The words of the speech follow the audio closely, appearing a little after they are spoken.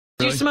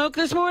Did you smoke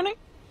this morning?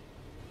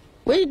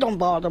 Weed don't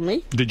bother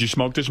me. Did you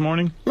smoke this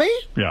morning? Me?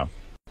 Yeah.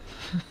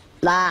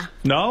 Nah.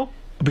 No?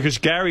 Because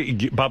Gary,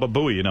 Baba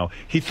Booey, you know,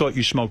 he thought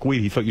you smoked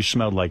weed. He thought you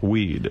smelled like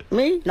weed.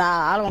 Me?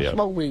 Nah, I don't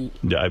smoke weed.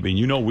 Yeah, I mean,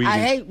 you know weed. I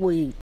hate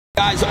weed.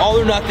 Guys, All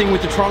or Nothing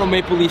with the Toronto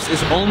Maple Leafs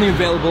is only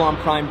available on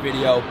Prime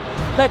Video.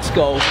 Let's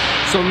go.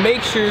 So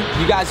make sure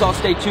you guys all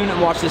stay tuned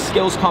and watch the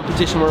skills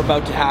competition we're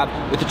about to have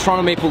with the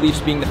Toronto Maple Leafs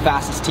being the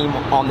fastest team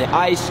on the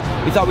ice.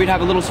 We thought we'd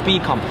have a little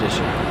speed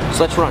competition.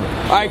 So let's run it.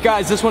 All right,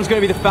 guys, this one's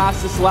going to be the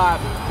fastest lap.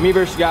 Me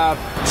versus Gav.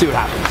 See what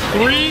happens.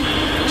 3,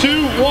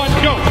 2,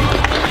 1,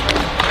 go.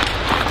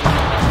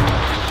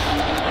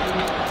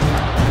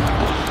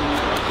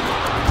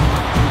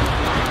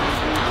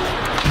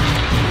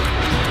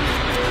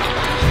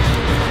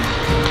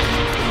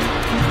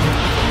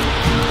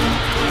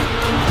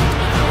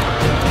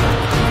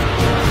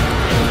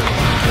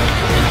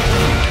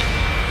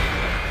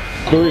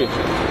 Three,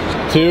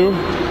 2,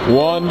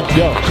 1,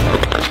 go.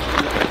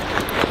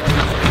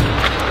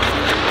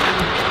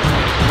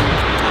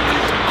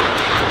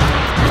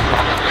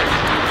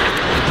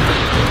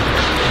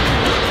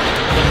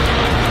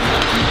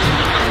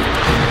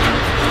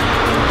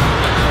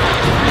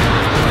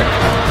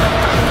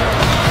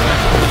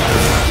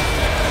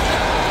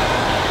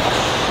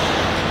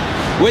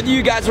 Whether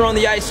you guys are on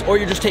the ice or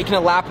you're just taking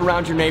a lap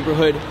around your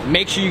neighborhood,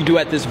 make sure you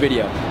duet this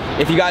video.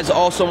 If you guys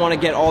also want to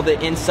get all the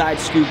inside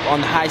scoop on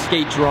the high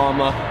skate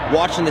drama,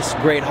 watching this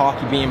great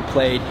hockey being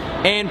played,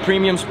 and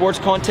premium sports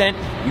content,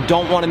 you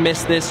don't want to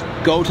miss this.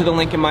 Go to the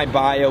link in my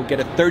bio, get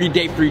a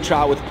 30-day free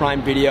trial with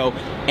Prime Video,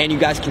 and you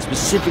guys can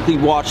specifically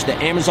watch the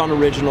Amazon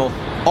original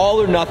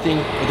All or Nothing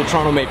with the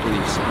Toronto Maple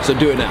Leafs. So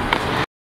do it now.